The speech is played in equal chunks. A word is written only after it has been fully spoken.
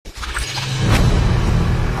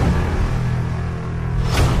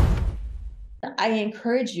I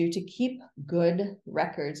encourage you to keep good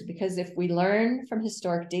records, because if we learn from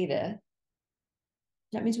historic data,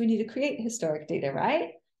 that means we need to create historic data,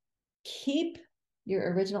 right? Keep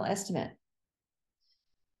your original estimate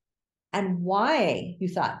and why you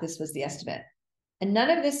thought this was the estimate. And none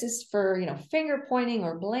of this is for, finger pointing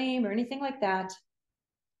or blame or anything like that.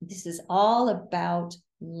 This is all about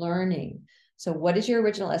learning. So what is your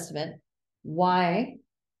original estimate? Why?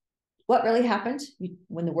 What really happened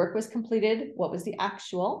when the work was completed? What was the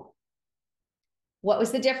actual? What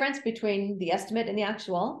was the difference between the estimate and the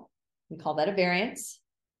actual? We call that a variance.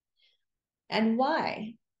 And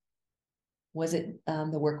why? Was it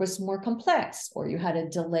the work was more complex, or you had a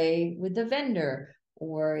delay with the vendor,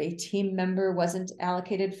 or a team member wasn't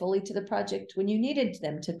allocated fully to the project when you needed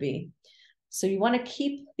them to be? So you want to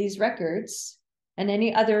keep these records and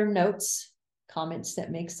any other notes, comments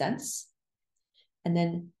that make sense. And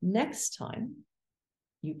then next time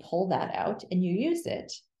you pull that out and you use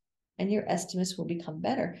it, and your estimates will become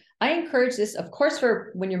better. I encourage this, of course,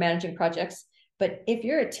 for when you're managing projects, but if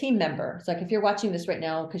you're a team member, it's like if you're watching this right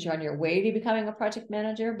now because you're on your way to becoming a project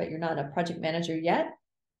manager, but you're not a project manager yet,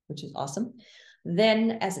 which is awesome,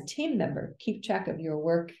 then as a team member, keep track of your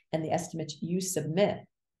work and the estimates you submit.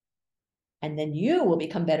 And then you will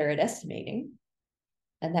become better at estimating.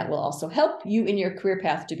 And that will also help you in your career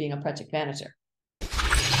path to being a project manager.